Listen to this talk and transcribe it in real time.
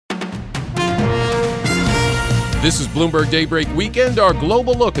This is Bloomberg Daybreak Weekend, our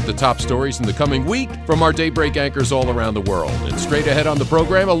global look at the top stories in the coming week from our Daybreak anchors all around the world. And straight ahead on the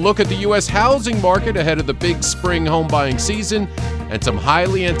program, a look at the U.S. housing market ahead of the big spring home buying season and some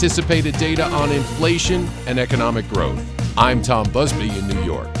highly anticipated data on inflation and economic growth. I'm Tom Busby in New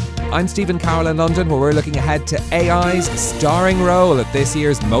York. I'm Stephen Carroll in London, where we're looking ahead to AI's starring role at this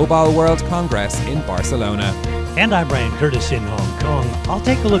year's Mobile World Congress in Barcelona. And I'm Ryan Curtis in Hong Kong. I'll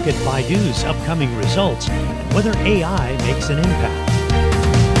take a look at Baidu's upcoming results and whether AI makes an impact.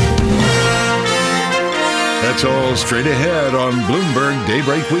 That's all straight ahead on Bloomberg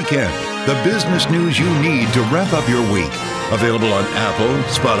Daybreak Weekend. The business news you need to wrap up your week. Available on Apple,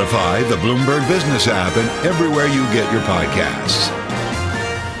 Spotify, the Bloomberg Business app, and everywhere you get your podcasts.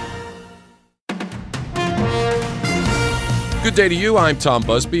 Good day to you. I'm Tom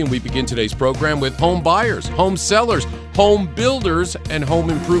Busby, and we begin today's program with home buyers, home sellers, home builders, and home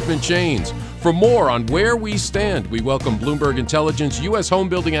improvement chains. For more on where we stand, we welcome Bloomberg Intelligence U.S. home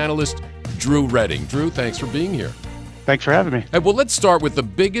building analyst Drew Redding. Drew, thanks for being here. Thanks for having me. Well, let's start with the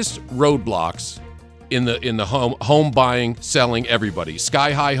biggest roadblocks in the home buying, selling, everybody.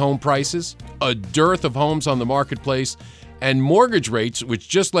 Sky-high home prices, a dearth of homes on the marketplace, and mortgage rates, which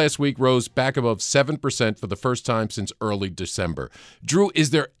just last week rose back above 7% for the first time since early December. Drew,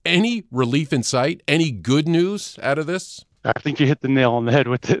 is there any relief in sight? Any good news out of this? I think you hit the nail on the head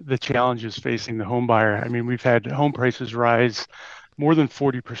with the challenges facing the home buyer. I mean, we've had home prices rise more than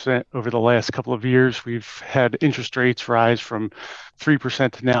 40% over the last couple of years. We've had interest rates rise from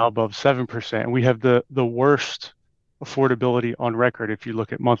 3% to now above 7%. And we have the worst affordability on record if you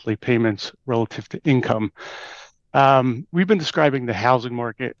look at monthly payments relative to income. We've been describing the housing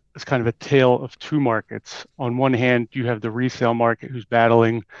market as kind of a tale of two markets. On one hand, you have the resale market who's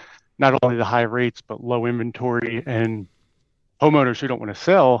battling not only the high rates, but low inventory and homeowners who don't want to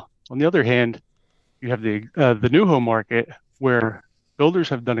sell. On the other hand, you have the new home market where builders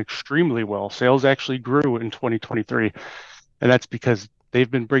have done extremely well. Sales actually grew in 2023, and that's because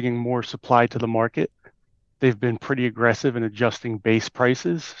they've been bringing more supply to the market. They've been pretty aggressive in adjusting base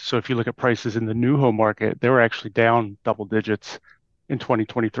prices. So if you look at prices in the new home market, they were actually down double digits in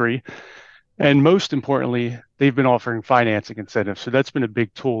 2023. And most importantly, they've been offering financing incentives. So that's been a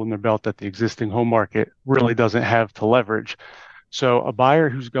big tool in their belt that the existing home market really doesn't have to leverage. So a buyer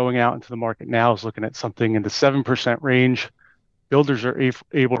who's going out into the market now is looking at something in the 7% range. Builders are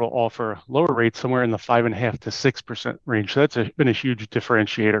able to offer lower rates somewhere in the 5.5% to 6% range. So that's been a huge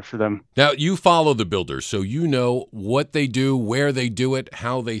differentiator for them. Now, you follow the builders, so you know what they do, where they do it,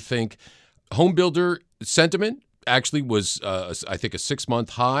 how they think. Home builder sentiment actually was, I think, a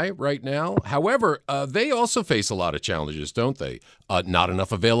 6-month high right now. However, they also face a lot of challenges, don't they? Not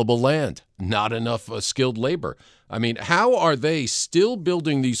enough available land, not enough skilled labor. I mean, how are they still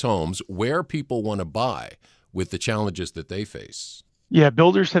building these homes where people want to buy with the challenges that they face? Yeah,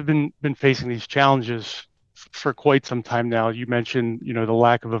 builders have been facing these challenges for quite some time now. You mentioned, the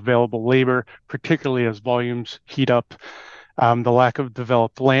lack of available labor, particularly as volumes heat up, the lack of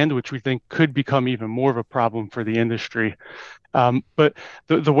developed land, which we think could become even more of a problem for the industry. But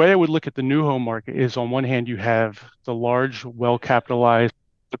the way I would look at the new home market is, on one hand, you have the large, well-capitalized,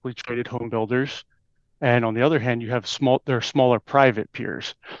 publicly traded home builders, and on the other hand, you have their smaller private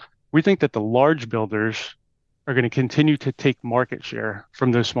peers. We think that the large builders are going to continue to take market share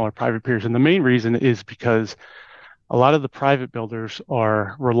from those smaller private peers. And the main reason is because a lot of the private builders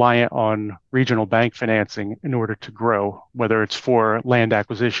are reliant on regional bank financing in order to grow, whether it's for land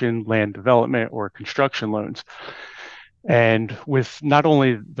acquisition, land development, or construction loans. And with not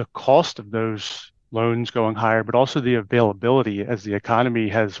only the cost of those loans going higher, but also the availability as the economy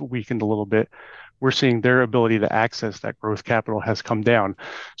has weakened a little bit, we're seeing their ability to access that growth capital has come down.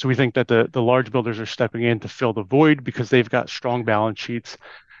 So we think that the large builders are stepping in to fill the void because they've got strong balance sheets,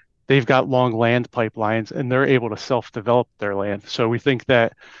 they've got long land pipelines, and they're able to self-develop their land. So we think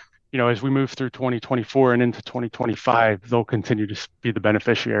that, as we move through 2024 and into 2025, they'll continue to be the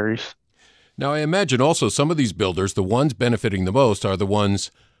beneficiaries. Now, I imagine also some of these builders, the ones benefiting the most are the ones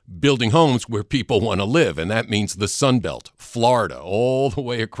building homes where people want to live, and that means the Sun Belt, Florida, all the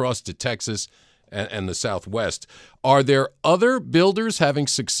way across to Texas and the Southwest. Are there other builders having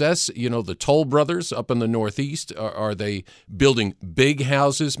success? The Toll Brothers up in the Northeast, are they building big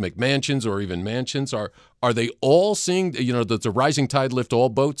houses, McMansions, or even mansions? Are they all seeing, does the rising tide lift all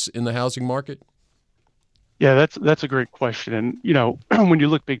boats in the housing market? Yeah, that's a great question. And, when you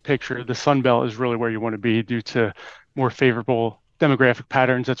look big picture, the Sun Belt is really where you want to be due to more favorable demographic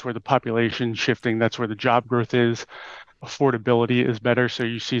patterns. That's where the population shifting, that's where the job growth is. Affordability is better, so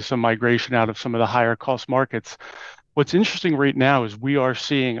you see some migration out of some of the higher cost markets. What's interesting right now is we are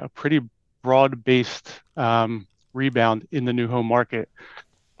seeing a pretty broad-based rebound in the new home market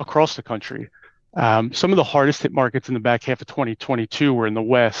across the country. Some of the hardest hit markets in the back half of 2022 were in the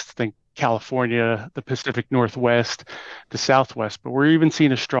West. Think California, the Pacific Northwest, the Southwest, but we're even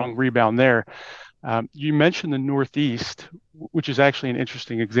seeing a strong rebound there. You mentioned the Northeast, which is actually an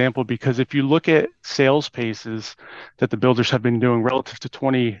interesting example because if you look at sales paces that the builders have been doing relative to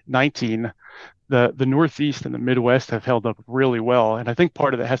 2019, the Northeast and the Midwest have held up really well. And I think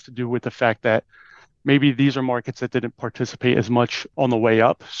part of that has to do with the fact that maybe these are markets that didn't participate as much on the way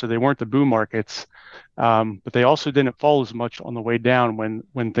up, so they weren't the boom markets, but they also didn't fall as much on the way down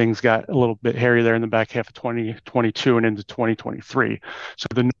when things got a little bit hairy there in the back half of 2022 and into 2023. So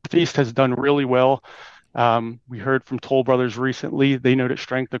the Northeast has done really well. We heard from Toll Brothers recently. They noted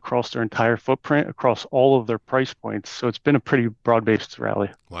strength across their entire footprint, across all of their price points. So it's been a pretty broad-based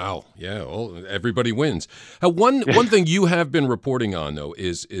rally. Wow. Yeah. Well, everybody wins. One thing you have been reporting on, though,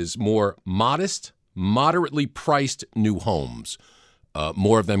 is more modest, moderately priced new homes,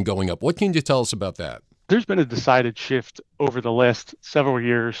 more of them going up. What can you tell us about that? There's been a decided shift over the last several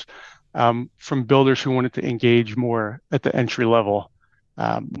years from builders who wanted to engage more at the entry level.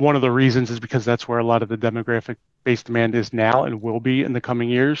 One of the reasons is because that's where a lot of the demographic-based demand is now and will be in the coming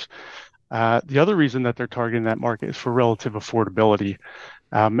years. The other reason that they're targeting that market is for relative affordability.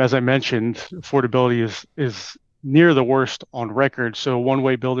 As I mentioned, affordability is near the worst on record. So one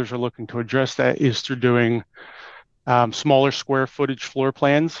way builders are looking to address that is through doing smaller square footage floor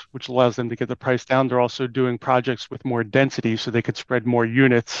plans, which allows them to get the price down. They're also doing projects with more density so they could spread more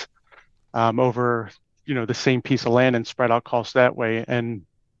units over the same piece of land and spread out costs that way and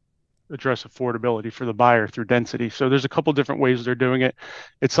address affordability for the buyer through density. So there's a couple different ways they're doing it.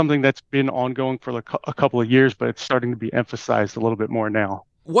 It's something that's been ongoing for a couple of years, but it's starting to be emphasized a little bit more now.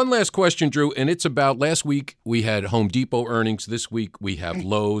 One last question, Drew, and it's about last week we had Home Depot earnings. This week we have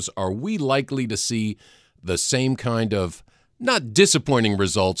Lowe's. Are we likely to see the same kind of, not disappointing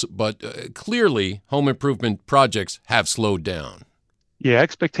results, but clearly home improvement projects have slowed down? Yeah,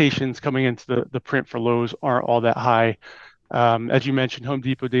 expectations coming into the print for Lowe's aren't all that high. As you mentioned, Home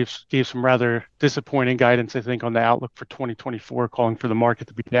Depot gave some rather disappointing guidance, I think, on the outlook for 2024, calling for the market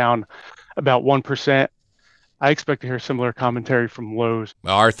to be down about 1%. I expect to hear similar commentary from Lowe's.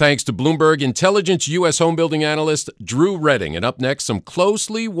 Our thanks to Bloomberg Intelligence U.S. home building analyst Drew Redding. And up next, some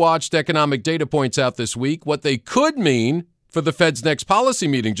closely watched economic data points out this week, what they could mean for the Fed's next policy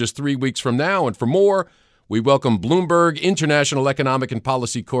meeting just 3 weeks from now. And for more, we welcome Bloomberg International Economic and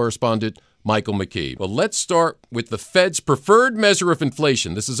Policy Correspondent Michael McKee. Well, let's start with the Fed's preferred measure of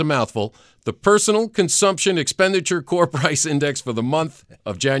inflation. This is a mouthful. The Personal Consumption Expenditure Core Price Index for the month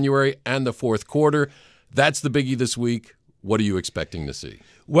of January and the fourth quarter. That's the biggie this week. What are you expecting to see?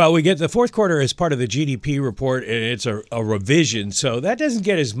 Well, we get the fourth quarter as part of the GDP report, and it's a revision. So that doesn't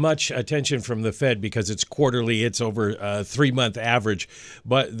get as much attention from the Fed because it's quarterly. It's over a 3-month average.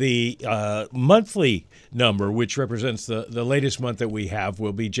 But the monthly number, which represents the latest month that we have,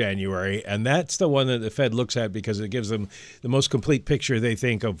 will be January. And that's the one that the Fed looks at because it gives them the most complete picture, they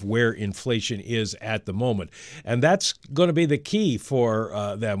think, of where inflation is at the moment. And that's going to be the key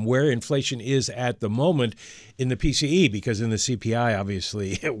for them, where inflation is at the moment in the PCE, because in the CPI,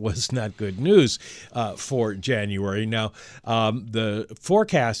 obviously, it was not good news for January. Now, the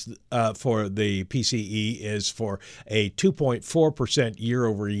forecast for the PCE is for a 2.4%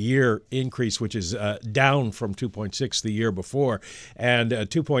 year-over-year increase, which is down from 2.6% the year before, and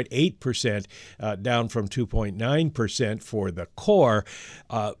 2.8% down from 2.9% for the core.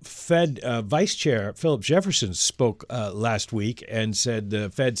 Fed Vice Chair Philip Jefferson spoke last week and said the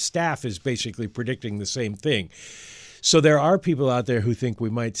Fed staff is basically predicting the same thing. So there are people out there who think we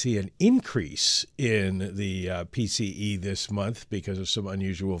might see an increase in the PCE this month because of some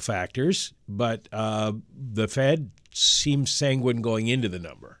unusual factors, but the Fed seems sanguine going into the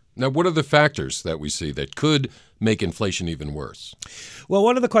number. Now, what are the factors that we see that could make inflation even worse? Well,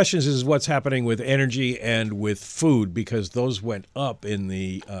 one of the questions is what's happening with energy and with food, because those went up in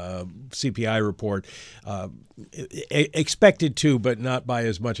the CPI report, expected to, but not by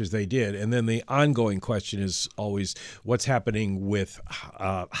as much as they did. And then the ongoing question is always what's happening with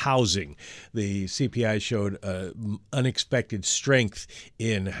housing. The CPI showed unexpected strength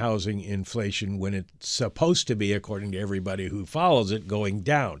in housing inflation when it's supposed to be, according to everybody who follows it, going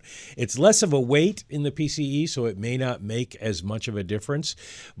down. It's less of a weight in the PCE, so it may not make as much of a difference,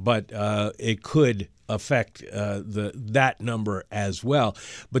 but it could affect that number as well.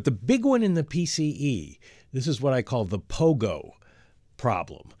 But the big one in the PCE, this is what I call the POGO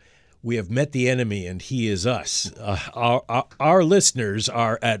problem. we have met the enemy and he is us. Our listeners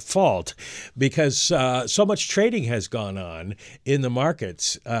are at fault because so much trading has gone on in the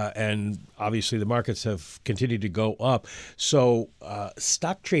markets, and obviously the markets have continued to go up. So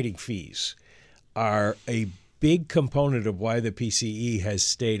stock trading fees are a big component of why the PCE has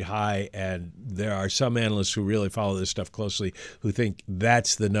stayed high, and there are some analysts who really follow this stuff closely who think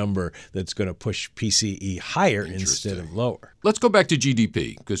that's the number that's going to push PCE higher instead of lower. Let's go back to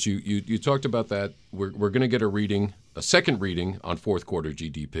GDP, because you talked about that. We're going to get a second reading on fourth quarter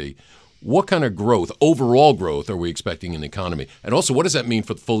GDP. What kind of growth, overall growth, are we expecting in the economy? And also, what does that mean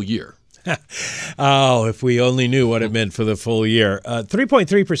for the full year? Oh, if we only knew what it meant for the full year.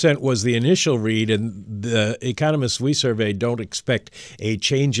 3.3% was the initial read, and the economists we surveyed don't expect a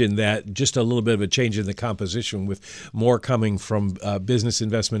change in that, just a little bit of a change in the composition, with more coming from business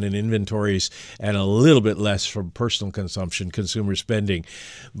investment and inventories and a little bit less from personal consumption, consumer spending.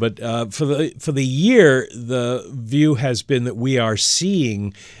 But for the year, the view has been that we are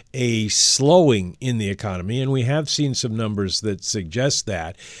seeing a slowing in the economy, and we have seen some numbers that suggest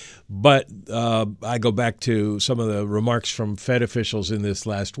that. But I go back to some of the remarks from Fed officials in this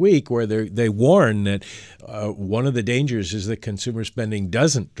last week where they warn that one of the dangers is that consumer spending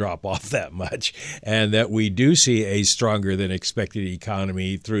doesn't drop off that much, and that we do see a stronger than expected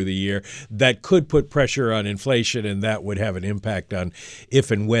economy through the year that could put pressure on inflation, and that would have an impact on if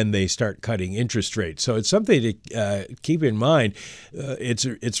and when they start cutting interest rates. So it's something to keep in mind.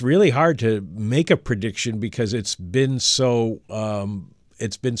 It's really hard to make a prediction because it's been so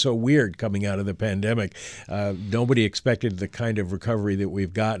weird coming out of the pandemic. Nobody expected the kind of recovery that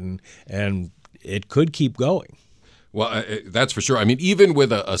we've gotten, and it could keep going. Well, that's for sure. I mean, even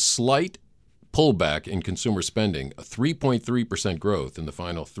with a slight pullback in consumer spending, a 3.3% growth in the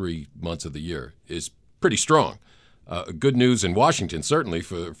final 3 months of the year is pretty strong. Good news in Washington, certainly,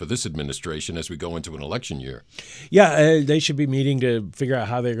 for this administration as we go into an election year. Yeah, they should be meeting to figure out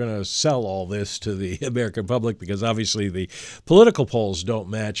how they're going to sell all this to the American public, because obviously the political polls don't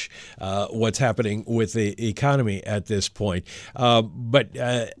match what's happening with the economy at this point. But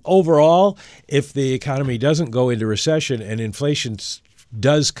overall, if the economy doesn't go into recession and inflation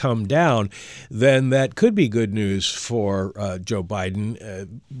does come down, then that could be good news for Joe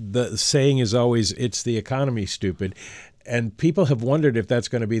Biden. The saying is always, it's the economy, stupid. And people have wondered if that's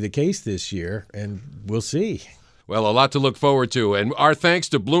going to be the case this year, and we'll see. Well, a lot to look forward to. And our thanks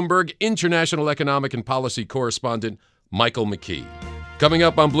to Bloomberg International Economic and Policy Correspondent Michael McKee. Coming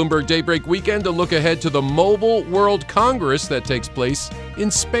up on Bloomberg Daybreak Weekend, a look ahead to the Mobile World Congress that takes place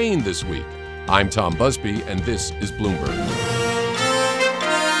in Spain this week. I'm Tom Busby, and this is Bloomberg.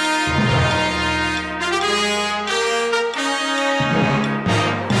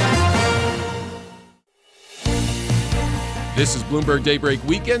 This is Bloomberg Daybreak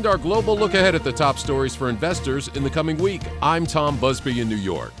Weekend, our global look ahead at the top stories for investors in the coming week. I'm Tom Busby in New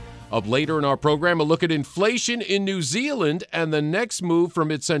York. Up later in our program, a look at inflation in New Zealand and the next move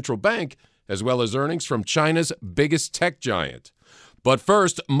from its central bank, as well as earnings from China's biggest tech giant. But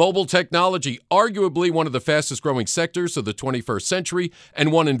first, mobile technology, arguably one of the fastest growing sectors of the 21st century,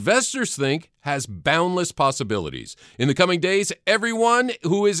 and one investors think has boundless possibilities. In the coming days, everyone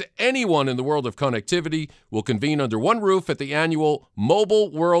who is anyone in the world of connectivity will convene under one roof at the annual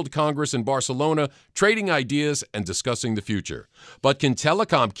Mobile World Congress in Barcelona, trading ideas and discussing the future. But can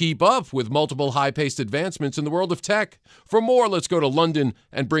telecom keep up with multiple high-paced advancements in the world of tech? For more, let's go to London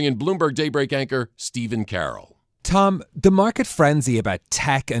and bring in Bloomberg Daybreak anchor Stephen Carroll. Tom, the market frenzy about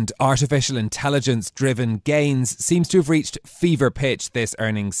tech and artificial intelligence-driven gains seems to have reached fever pitch this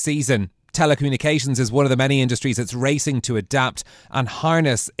earnings season. Telecommunications is one of the many industries that's racing to adapt and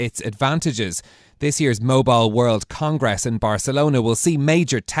harness its advantages. This year's Mobile World Congress in Barcelona will see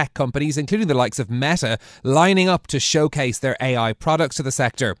major tech companies, including the likes of Meta, lining up to showcase their AI products to the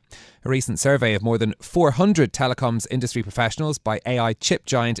sector. A recent survey of more than 400 telecoms industry professionals by AI chip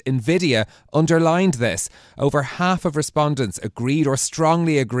giant Nvidia underlined this. Over half of respondents agreed or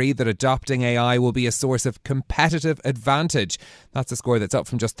strongly agreed that adopting AI will be a source of competitive advantage. That's a score that's up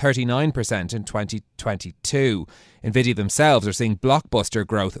from just 39% in 2022. Nvidia themselves are seeing blockbuster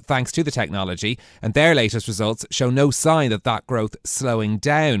growth thanks to the technology, and their latest results show no sign that that growth slowing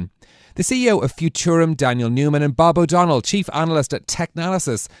down. The CEO of Futurum, Daniel Newman, and Bob O'Donnell, chief analyst at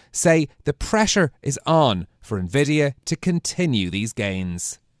Technalysis, say the pressure is on for Nvidia to continue these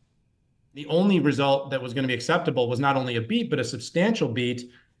gains. The only result that was going to be acceptable was not only a beat, but a substantial beat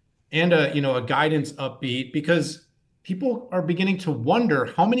and a guidance upbeat, because people are beginning to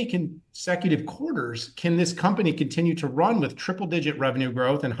wonder how many consecutive quarters can this company continue to run with triple-digit revenue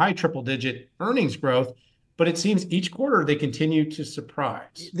growth and high triple-digit earnings growth. but it seems each quarter they continue to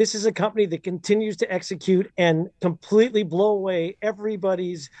surprise. This is a company that continues to execute and completely blow away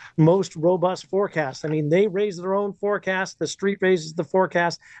everybody's most robust forecast. I mean, they raise their own forecast, the street raises the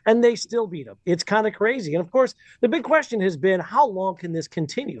forecast, and they still beat them. It's kind of crazy. And of course, the big question has been, how long can this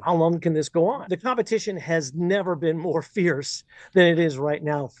continue? How long can this go on? The competition has never been more fierce than it is right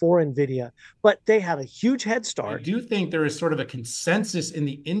now for NVIDIA, but they had a huge head start. I do think there is sort of a consensus in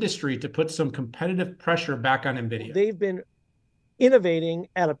the industry to put some competitive pressure back on NVIDIA. They've been innovating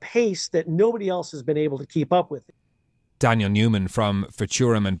at a pace that nobody else has been able to keep up with. Daniel Newman from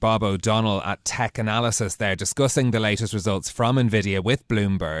Futurum and Bob O'Donnell at Tech Analysis there discussing the latest results from NVIDIA with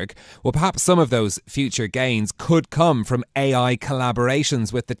Bloomberg. Well, perhaps some of those future gains could come from AI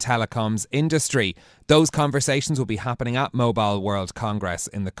collaborations with the telecoms industry. Those conversations will be happening at Mobile World Congress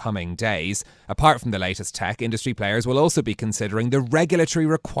in the coming days. Apart from the latest tech, industry players will also be considering the regulatory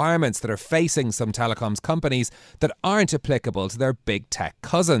requirements that are facing some telecoms companies that aren't applicable to their big tech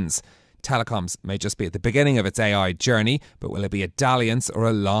cousins. Telecoms may just be at the beginning of its AI journey, but will it be a dalliance or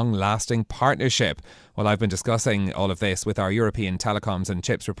a long-lasting partnership? Well, I've been discussing all of this with our European telecoms and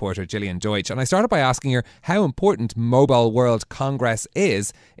chips reporter Gillian Deutsch, and I started by asking her how important Mobile World Congress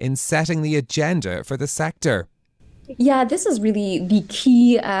is in setting the agenda for the sector. Yeah, this is really the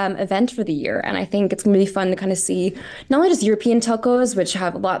key event for the year. And I think it's going to be fun to kind of see not only just European telcos, which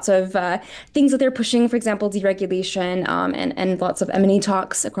have lots of things that they're pushing, for example, deregulation and lots of M&A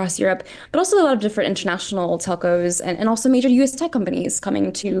talks across Europe, but also a lot of different international telcos and also major US tech companies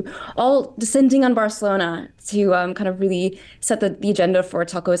coming to all descending on Barcelona to kind of really set the agenda for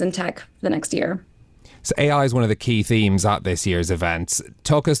telcos and tech for the next year. So AI is one of the key themes at this year's event.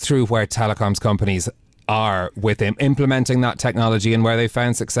 Talk us through where telecoms companies are with implementing that technology and where they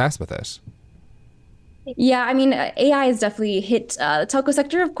found success with it. Yeah, I mean, AI has definitely hit the telco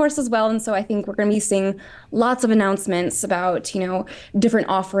sector, of course, as well. And so I think we're going to be seeing lots of announcements about, different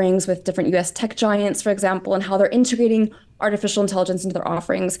offerings with different US tech giants, for example, and how they're integrating artificial intelligence into their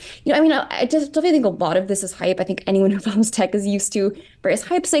offerings. I just definitely think a lot of this is hype. I think anyone who follows tech is used to various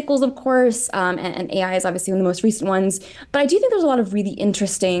hype cycles, of course, and AI is obviously one of the most recent ones. But I do think there's a lot of really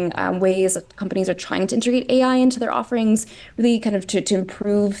interesting ways that companies are trying to integrate AI into their offerings, really kind of to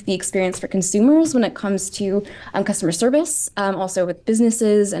improve the experience for consumers when it comes to customer service, also with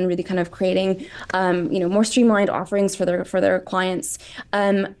businesses, and really kind of creating more streamlined offerings for their clients.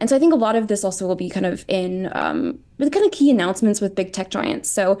 And so I think a lot of this also will be kind of in really kind of key announcements with big tech giants.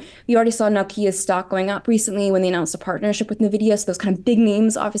 So we already saw Nokia's stock going up recently when they announced a partnership with NVIDIA. So those kind of big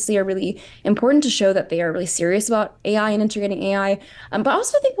names obviously are really important to show that they are really serious about AI and integrating AI. But I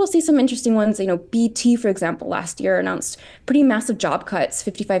also think we'll see some interesting ones. BT, for example, last year announced pretty massive job cuts,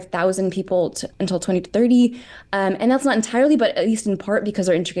 55,000 people until 2030. And that's not entirely, but at least in part because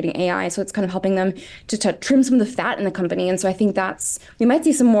they're integrating AI. So it's kind of helping them to trim some of the fat in the company. And so I think we might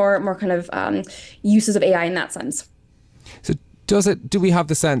see some more kind of uses of AI in that sense. So do we have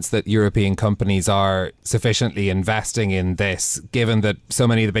the sense that European companies are sufficiently investing in this, given that so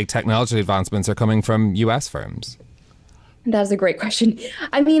many of the big technology advancements are coming from US firms? That's a great question.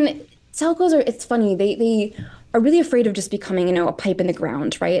 I mean, telcos it's funny, they are really afraid of just becoming, a pipe in the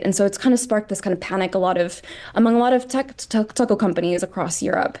ground, right? And so it's kind of sparked this kind of panic among a lot of telco companies across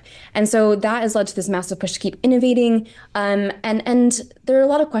Europe. And so that has led to this massive push to keep innovating. And there are a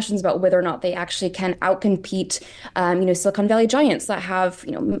lot of questions about whether or not they actually can outcompete, Silicon Valley giants that have,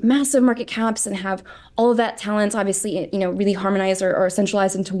 massive market caps and have all of that talent, obviously, really harmonized or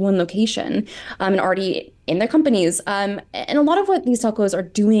centralized into one location and already in their companies. And a lot of what these telcos are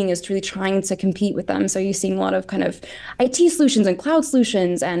doing is really trying to compete with them. So you're seeing a lot of kind of IT solutions and cloud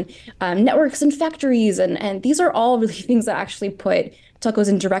solutions and networks and factories. And these are all really things that actually put telcos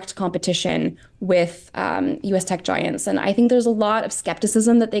in direct competition with US tech giants. And I think there's a lot of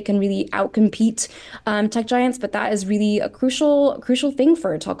skepticism that they can really outcompete tech giants, but that is really a crucial thing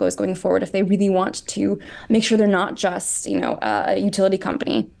for telcos going forward if they really want to make sure they're not just, a utility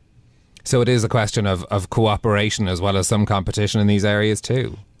company. So it is a question of cooperation as well as some competition in these areas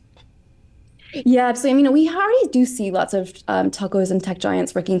too. Yeah, absolutely. We already do see lots of telcos and tech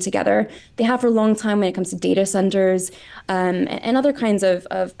giants working together. They have for a long time when it comes to data centers and other kinds of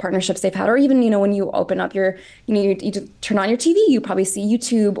partnerships they've had. Or even, when you open up you turn on your TV, you probably see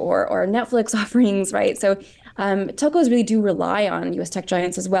YouTube or Netflix offerings, right? So telcos really do rely on US tech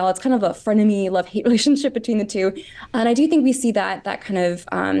giants as well. It's kind of a frenemy, love-hate relationship between the two. And I do think we see that kind of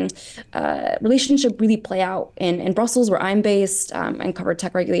relationship really play out in Brussels, where I'm based, and cover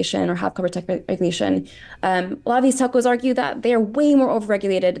tech regulation or have covered tech regulation. A lot of these telcos argue that they are way more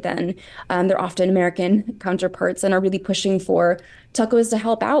overregulated than their often American counterparts and are really pushing for telcos to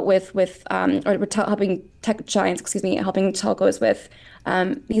help out helping tech giants, helping telcos with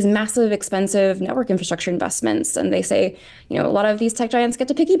these massive, expensive network infrastructure investments. And they say, a lot of these tech giants get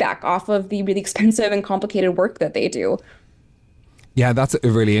to piggyback off of the really expensive and complicated work that they do. Yeah, that's a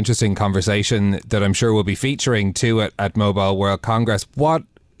really interesting conversation that I'm sure we'll be featuring too at Mobile World Congress.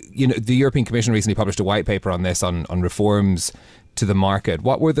 The European Commission recently published a white paper on this, on reforms to the market.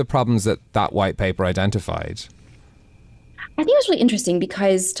 What were the problems that white paper identified? I think it was really interesting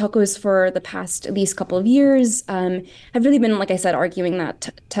because telcos for the past at least couple of years have really been, like I said, arguing that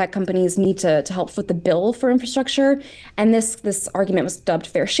tech companies need to help foot the bill for infrastructure. And this argument was dubbed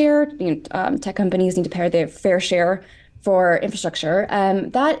fair share. Tech companies need to pay their fair share for infrastructure.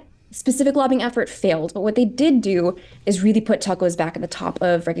 That specific lobbying effort failed, but what they did do is really put telcos back at the top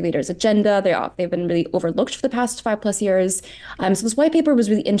of regulators' agenda. They've been really overlooked for the past 5+ years. So this white paper was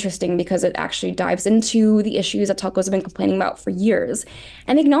really interesting because it actually dives into the issues that telcos have been complaining about for years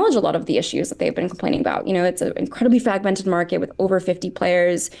and acknowledge a lot of the issues that they've been complaining about. It's an incredibly fragmented market with over 50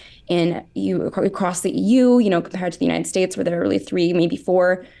 players across the EU, compared to the United States where there are really 3, maybe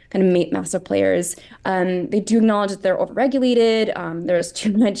 4 kind of massive players. They do acknowledge that they're overregulated. There's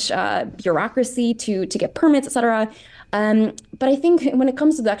too much bureaucracy to get permits, et cetera. But I think when it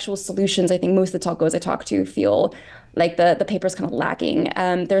comes to the actual solutions, I think most of the telcos I talk to feel like the paper's kind of lacking.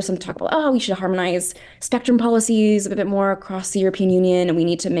 There's some talk about, we should harmonize spectrum policies a bit more across the European Union, and we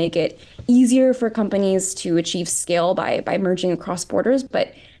need to make it easier for companies to achieve scale by merging across borders.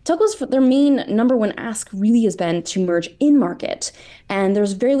 But telcos, their main number one ask really has been to merge in market, and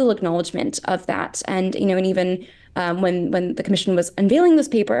there's very little acknowledgement of that. And and even when the Commission was unveiling this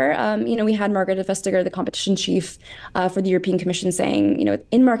paper, we had Margaret Vestager, the competition chief for the European Commission, saying,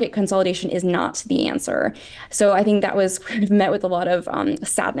 in-market consolidation is not the answer. So I think that was kind of met with a lot of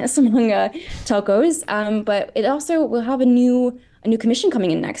sadness among telcos. But it also will have a new commission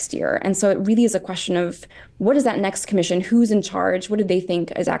coming in next year. And so it really is a question of what is that next commission? Who's in charge? What do they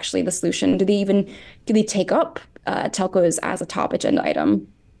think is actually the solution? Do they take up telcos as a top agenda item?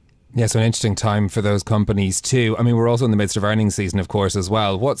 Yeah, so an interesting time for those companies too. I mean, we're also in the midst of earnings season, of course, as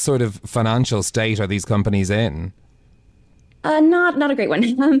well. What sort of financial state are these companies in? Not a great one.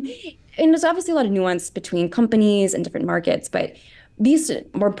 And there's obviously a lot of nuance between companies and different markets, but these,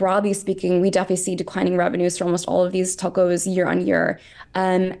 more broadly speaking, we definitely see declining revenues for almost all of these telcos year on year.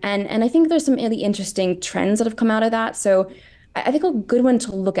 And I think there's some really interesting trends that have come out of that. So I think a good one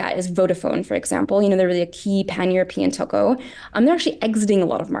to look at is Vodafone, for example. They're really a key pan-European telco. They're actually exiting a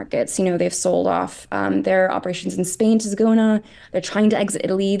lot of markets. They've sold off their operations in Spain to Zigona. They're trying to exit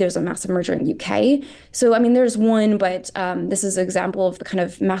Italy. There's a massive merger in the UK. So, there's one, but this is an example of the kind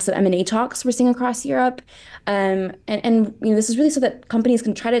of massive M&A talks we're seeing across Europe. And this is really so that companies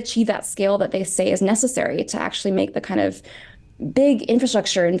can try to achieve that scale that they say is necessary to actually make the kind of big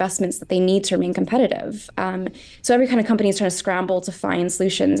infrastructure investments that they need to remain competitive. So every kind of company is trying to scramble to find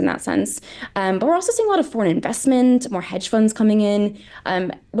solutions in that sense. But we're also seeing a lot of foreign investment, more hedge funds coming in.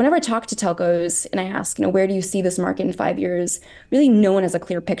 Whenever I talk to telcos and I ask, where do you see this market in 5 years? Really, no one has a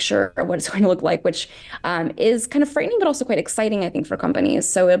clear picture of what it's going to look like, which is kind of frightening, but also quite exciting, I think, for companies.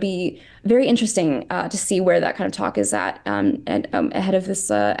 So it'll be very interesting to see where that kind of talk is at ahead of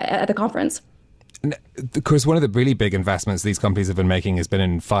this at the conference. Of course, one of the really big investments these companies have been making has been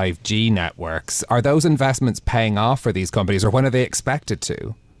in 5G networks. Are those investments paying off for these companies, or when are they expected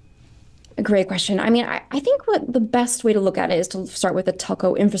to? A great question. I think what the best way to look at it is to start with the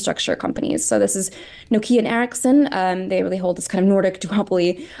telco infrastructure companies. So this is Nokia and Ericsson. They really hold this kind of Nordic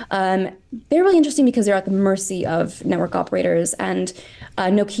duopoly. They're really interesting because they're at the mercy of network operators. And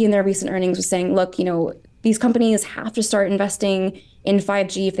Nokia in their recent earnings was saying, look, these companies have to start investing in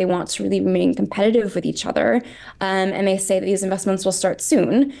 5G if they want to really remain competitive with each other. And they say that these investments will start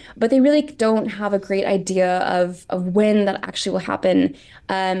soon, but they really don't have a great idea of when that actually will happen.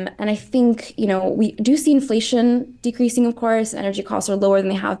 And I think, we do see inflation decreasing, of course. Energy costs are lower than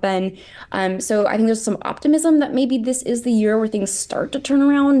they have been. So I think there's some optimism that maybe this is the year where things start to turn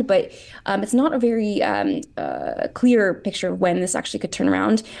around, but it's not a very clear picture of when this actually could turn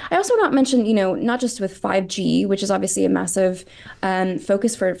around. I also want to mention, not just with 5G, which is obviously a massive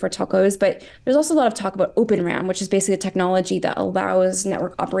focus for telcos, but there's also a lot of talk about Open RAN, which is basically a technology that allows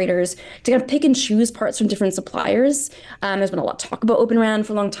network operators to kind of pick and choose parts from different suppliers. There's been a lot of talk about Open RAN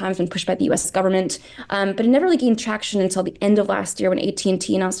for a long time. It's been pushed by the US government, but it never really gained traction until the end of last year when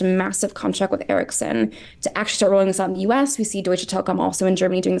AT&T announced a massive contract with Ericsson to actually start rolling this out in the US. We see Deutsche Telekom also in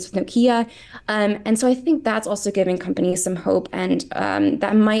Germany doing this with Nokia. And so I think that's also giving companies some hope, and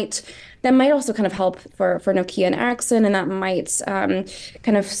that might that might also kind of help for Nokia and Ericsson, and that might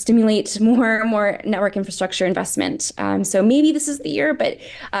kind of stimulate more network infrastructure investment. So maybe this is the year, but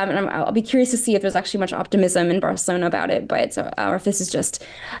I'll be curious to see if there's actually much optimism in Barcelona about it, but or if this is just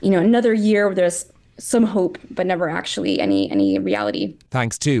another year where there's some hope, but never actually any reality.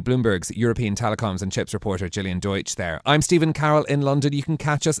 Thanks to Bloomberg's European telecoms and chips reporter Gillian Deutsch there. I'm Stephen Carroll in London. You can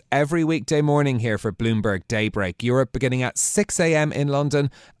catch us every weekday morning here for Bloomberg Daybreak Europe, beginning at 6 a.m. in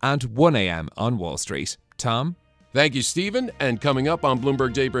London and 1 a.m. on Wall Street. Tom? Thank you, Stephen. And coming up on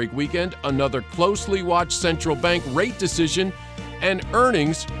Bloomberg Daybreak Weekend, another closely watched central bank rate decision and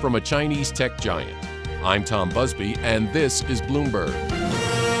earnings from a Chinese tech giant. I'm Tom Busby, and this is Bloomberg.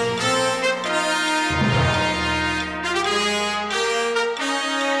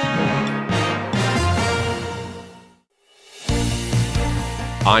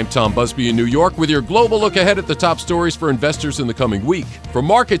 I'm Tom Busby in New York with your global look ahead at the top stories for investors in the coming week. For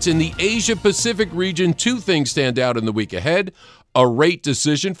markets in the Asia-Pacific region, two things stand out in the week ahead: a rate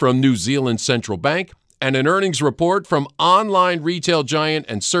decision from New Zealand's central bank and an earnings report from online retail giant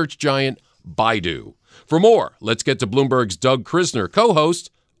and search giant Baidu. For more, let's get to Bloomberg's Doug Krisner,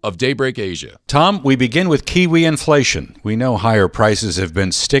 co-host of Daybreak Asia. Tom, we begin with Kiwi inflation. We know higher prices have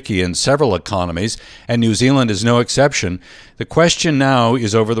been sticky in several economies, and New Zealand is no exception. The question now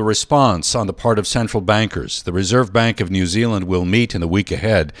is over the response on the part of central bankers. The Reserve Bank of New Zealand will meet in the week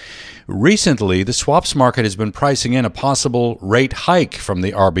ahead. Recently, the swaps market has been pricing in a possible rate hike from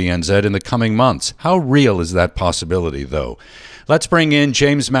the RBNZ in the coming months. How real is that possibility, though? Let's bring in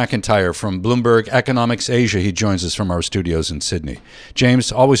James McIntyre from Bloomberg Economics Asia. He joins us from our studios in Sydney. James,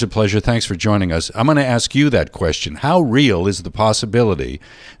 always a pleasure. Thanks for joining us. I'm going to ask you that question. How real is the possibility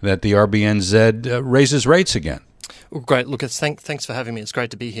that the RBNZ raises rates again? Well, great. Look, thanks for having me. It's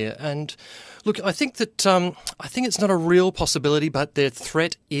great to be here. And look, I think it's not a real possibility, but the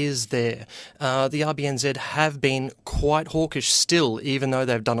threat is there. The RBNZ have been quite hawkish still, even though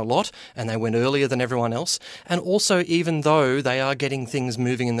they've done a lot and they went earlier than everyone else. And also, even though they are getting things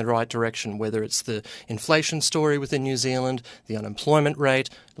moving in the right direction, whether it's the inflation story within New Zealand, the unemployment rate,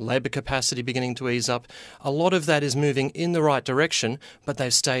 labour capacity beginning to ease up, a lot of that is moving in the right direction, but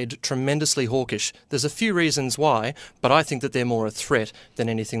they've stayed tremendously hawkish. There's a few reasons why, but I think that they're more a threat than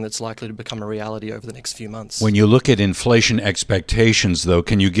anything that's likely to become a reality over the next few months. When you look at inflation expectations, though,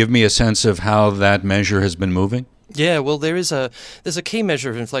 can you give me a sense of how that measure has been moving? Yeah, well, there's a key measure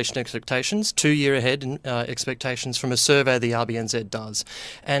of inflation expectations, 2 year ahead expectations from a survey the RBNZ does,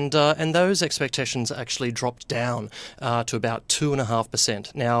 and those expectations actually dropped down to about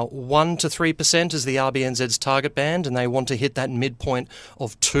 2.5%. Now, 1 to 3% is the RBNZ's target band, and they want to hit that midpoint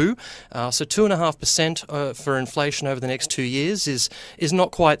of 2. So 2.5% for inflation over the next 2 years is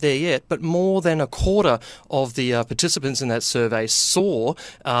not quite there yet, but more than a quarter of the participants in that survey saw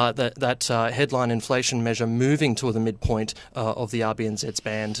that headline inflation measure moving to the midpoint of the RBNZ's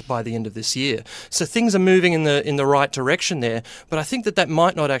band by the end of this year. So things are moving in the right direction there, but I think that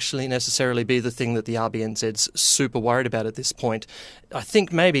might not actually necessarily be the thing that the RBNZ's super worried about at this point. I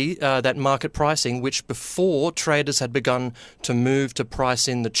think maybe that market pricing, which before traders had begun to move to price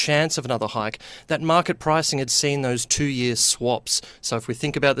in the chance of another hike, that market pricing had seen those 2-year swaps. So if we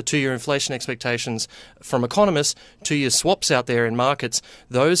think about the 2-year inflation expectations from economists, 2-year swaps out there in markets,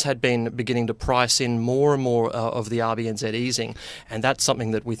 those had been beginning to price in more and more of the RBNZ easing. And that's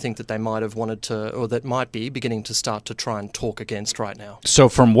something that we think that they might have wanted to, or that might be beginning to start to try and talk against right now. So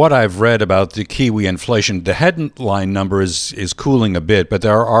from what I've read about the Kiwi inflation, the headline number is cooling a bit, but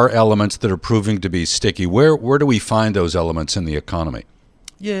there are elements that are proving to be sticky. Where do we find those elements in the economy?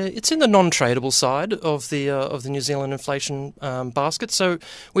 Yeah, it's in the non-tradable side of the New Zealand inflation basket. So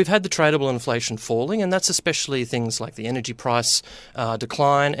we've had the tradable inflation falling, and that's especially things like the energy price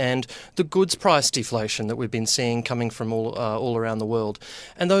decline and the goods price deflation that we've been seeing coming from all around the world.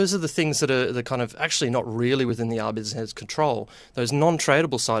 And those are the things that are kind of actually not really within the RBNZ's control. Those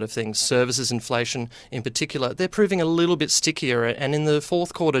non-tradable side of things, services inflation in particular, they're proving a little bit stickier. And in the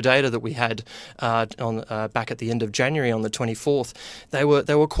fourth quarter data that we had back at the end of January on the 24th,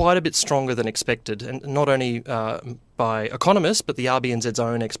 they were quite a bit stronger than expected, and not only by economists, but the RBNZ's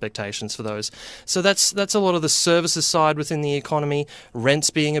own expectations for those. So that's a lot of the services side within the economy,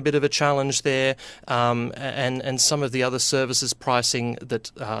 rents being a bit of a challenge there, and some of the other services pricing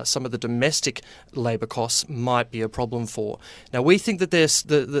that some of the domestic labour costs might be a problem for. Now, we think that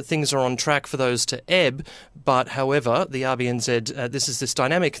that things are on track for those to ebb, but however, the RBNZ, this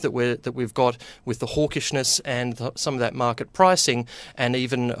dynamic that we've got with the hawkishness and some of that market pricing, and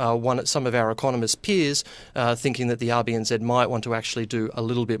even some of our economist peers thinking that the RBNZ might want to actually do a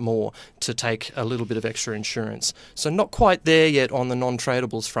little bit more to take a little bit of extra insurance. So not quite there yet on the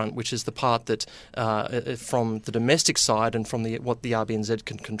non-tradables front, which is the part that from the domestic side and from what the RBNZ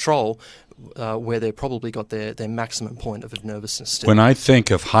can control, where they've probably got their maximum point of nervousness still. When I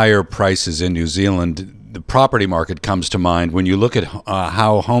think of higher prices in New Zealand, the property market comes to mind. When you look at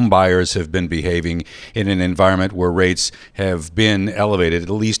how home buyers have been behaving in an environment where rates have been elevated, at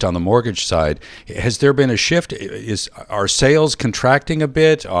least on the mortgage side, has there been a shift? Are sales contracting a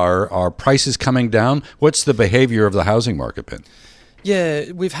bit? Are prices coming down? What's the behavior of the housing market been?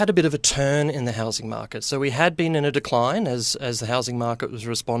 Yeah, we've had a bit of a turn in the housing market. So we had been in a decline as the housing market was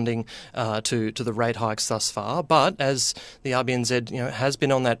responding to the rate hikes thus far. But as the RBNZ has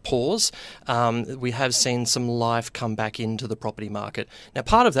been on that pause, we have seen some life come back into the property market. Now,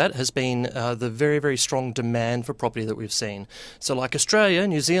 part of that has been the very, very strong demand for property that we've seen. So like Australia,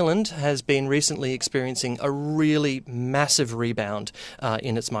 New Zealand has been recently experiencing a really massive rebound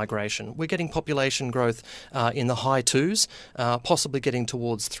in its migration. We're getting population growth in the high twos, possibly getting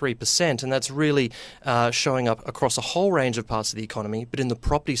towards 3%, and that's really showing up across a whole range of parts of the economy. But in the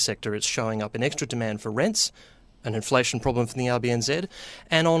property sector, it's showing up in extra demand for rents, an inflation problem from the RBNZ,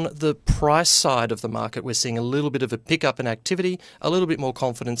 and on the price side of the market, we're seeing a little bit of a pickup in activity, a little bit more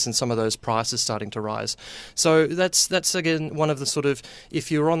confidence in some of those prices starting to rise. So that's again one of the sort of, if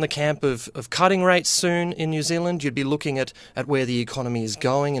you're on the camp of cutting rates soon in New Zealand, you'd be looking at where the economy is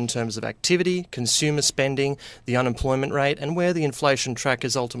going in terms of activity, consumer spending, the unemployment rate, and where the inflation track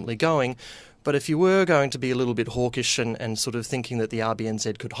is ultimately going. But if you were going to be a little bit hawkish and sort of thinking that the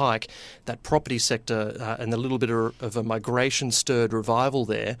RBNZ could hike, that property sector and a little bit of a migration-stirred revival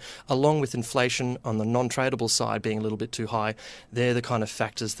there, along with inflation on the non-tradable side being a little bit too high, they're the kind of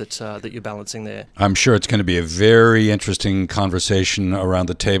factors that you're balancing there. I'm sure it's going to be a very interesting conversation around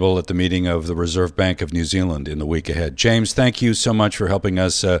the table at the meeting of the Reserve Bank of New Zealand in the week ahead. James, thank you so much for helping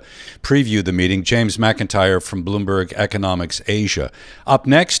us preview the meeting. James McIntyre from Bloomberg Economics Asia. Up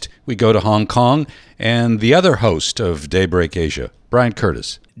next, we go to Hong Kong and the other host of Daybreak Asia, Brian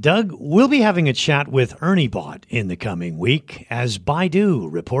Curtis. Doug, we'll be having a chat with EarnieBot in the coming week as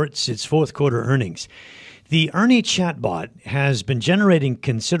Baidu reports its fourth quarter earnings. The Ernie chatbot has been generating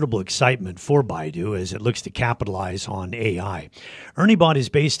considerable excitement for Baidu as it looks to capitalize on AI. EarnieBot is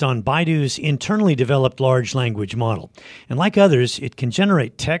based on Baidu's internally developed large language model. And like others, it can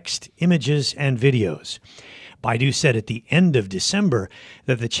generate text, images, and videos. Baidu said at the end of December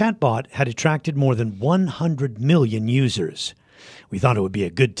that the chatbot had attracted more than 100 million users. We thought it would be a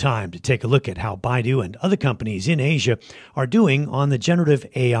good time to take a look at how Baidu and other companies in Asia are doing on the generative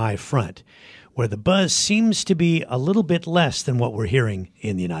AI front, where the buzz seems to be a little bit less than what we're hearing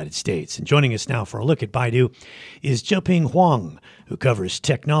in the United States. And joining us now for a look at Baidu is Jieping Huang, who covers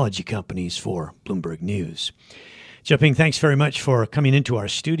technology companies for Bloomberg News. Jieping, thanks very much for coming into our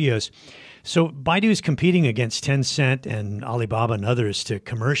studios. So Baidu is competing against Tencent and Alibaba and others to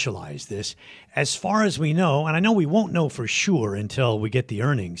commercialize this. As far as we know, and I know we won't know for sure until we get the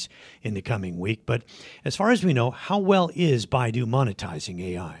earnings in the coming week, but as far as we know, how well is Baidu monetizing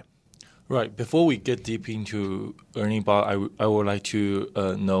AI? Right. Before we get deep into EarnieBot, I would like to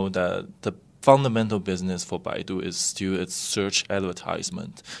know that the fundamental business for Baidu is still its search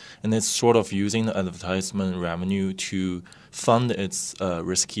advertisement. And it's sort of using the advertisement revenue to fund its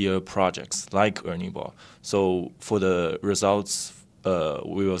riskier projects like EarnieBot. So for the results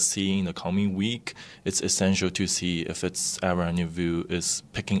we will see in the coming week, it's essential to see if its ad revenue is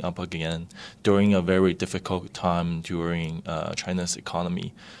picking up again during a very difficult time during China's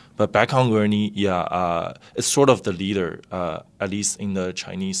economy. But back on Ernie, it's sort of the leader, at least in the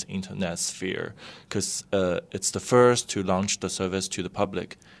Chinese internet sphere, because it's the first to launch the service to the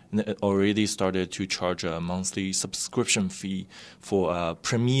public. And it already started to charge a monthly subscription fee for a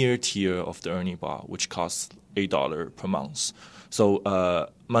premier tier of the EarnieBot, which costs $8 per month. So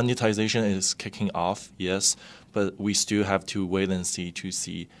monetization is kicking off, yes, but we still have to wait and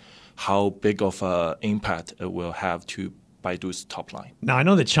see how big of an impact it will have to Baidu's top line. Now, I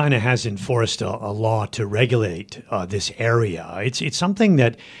know that China has enforced a law to regulate this area. It's something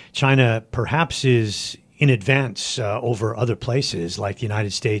that China perhaps is in advance over other places like the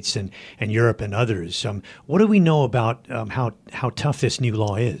United States and Europe and others. What do we know about how tough this new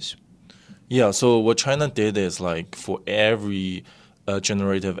law is? Yeah, so what China did is like for every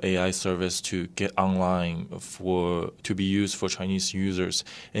generative AI service to get online to be used for Chinese users,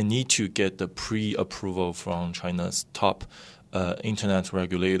 it need to get the pre-approval from China's top internet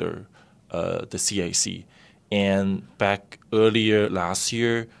regulator, the CAC. And back earlier last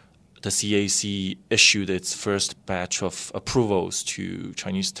year, the CAC issued its first batch of approvals to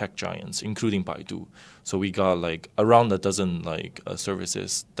Chinese tech giants, including Baidu. So we got like around a dozen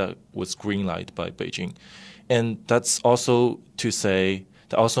services that was greenlighted by Beijing. And that's also to say,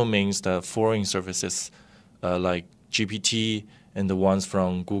 that also means that foreign services like GPT and the ones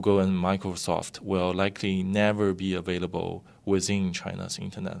from Google and Microsoft will likely never be available within China's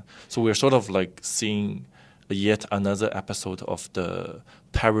internet. So we're sort of like seeing yet another episode of the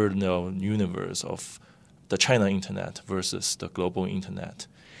parallel universe of the China internet versus the global internet.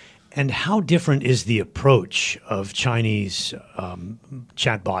 And how different is the approach of Chinese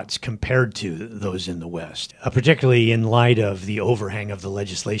chatbots compared to those in the West, particularly in light of the overhang of the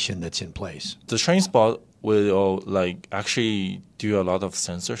legislation that's in place? The Chinese bot will actually do a lot of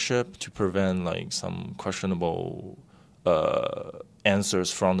censorship to prevent some questionable answers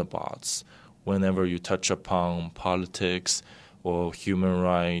from the bots. Whenever you touch upon politics or human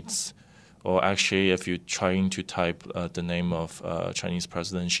rights, or actually if you're trying to type the name of Chinese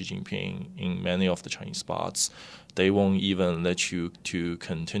President Xi Jinping in many of the Chinese bots, they won't even let you to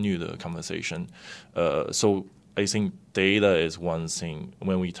continue the conversation. So I think data is one thing.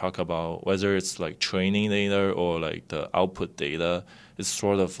 When we talk about whether it's like training data or like the output data, it's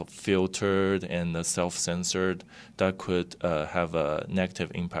sort of filtered and self-censored. That could have a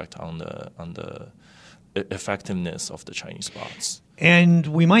negative impact on the effectiveness of the Chinese bots. And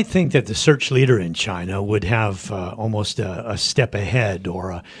we might think that the search leader in China would have almost a step ahead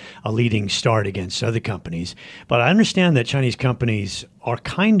or a leading start against other companies. But I understand that Chinese companies are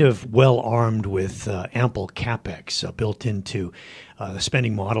kind of well armed with ample capex built into the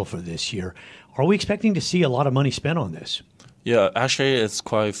spending model for this year. Are we expecting to see a lot of money spent on this? Yeah, actually, it's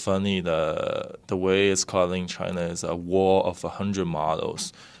quite funny. The way it's calling China is a war of 100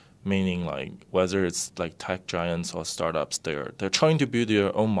 models. Meaning whether it's tech giants or startups, they're trying to build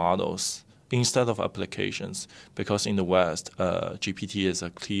their own models instead of applications, because in the West, GPT is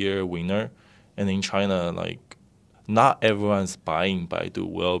a clear winner, and in China, not everyone's buying Baidu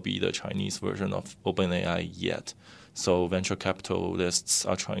will be the Chinese version of OpenAI yet. So venture capitalists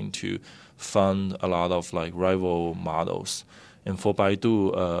are trying to fund a lot of rival models. And for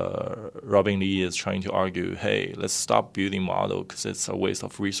Baidu, Robin Li is trying to argue, hey, let's stop building model because it's a waste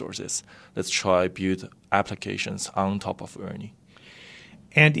of resources. Let's try build applications on top of ERNIE.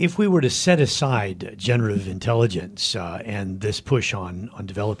 And if we were to set aside generative intelligence and this push on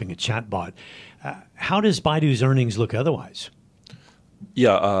developing a chatbot, how does Baidu's earnings look otherwise?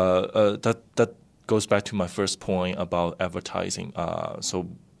 Yeah, that goes back to my first point about advertising.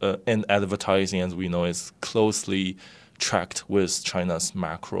 And advertising, as we know, is closely tracked with China's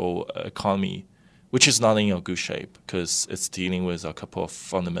macro economy, which is not in a good shape because it's dealing with a couple of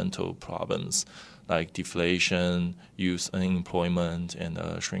fundamental problems like deflation, youth unemployment, and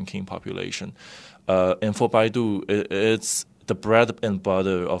a shrinking population. And for Baidu, it's the bread and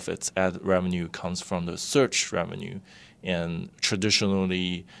butter of its ad revenue comes from the search revenue. And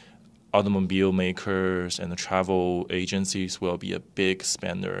traditionally, automobile makers and the travel agencies will be a big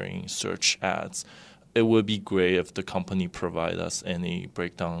spender in search ads. It would be great if the company provide us any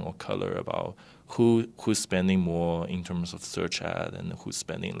breakdown or color about who's spending more in terms of search ad and who's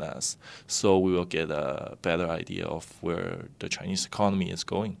spending less. So we will get a better idea of where the Chinese economy is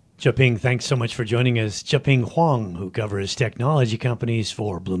going. Zheping, thanks so much for joining us. Zheping Huang, who covers technology companies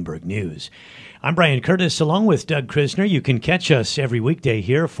for Bloomberg News. I'm Brian Curtis, along with Doug Krisner. You can catch us every weekday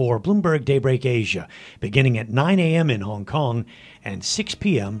here for Bloomberg Daybreak Asia, beginning at 9 a.m. in Hong Kong and 6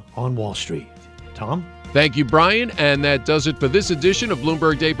 p.m. on Wall Street. Tom? Thank you, Brian. And that does it for this edition of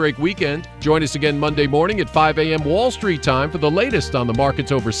Bloomberg Daybreak Weekend. Join us again Monday morning at 5 a.m. Wall Street time for the latest on the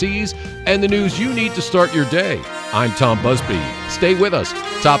markets overseas and the news you need to start your day. I'm Tom Busby. Stay with us.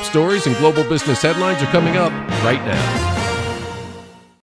 Top stories and global business headlines are coming up right now.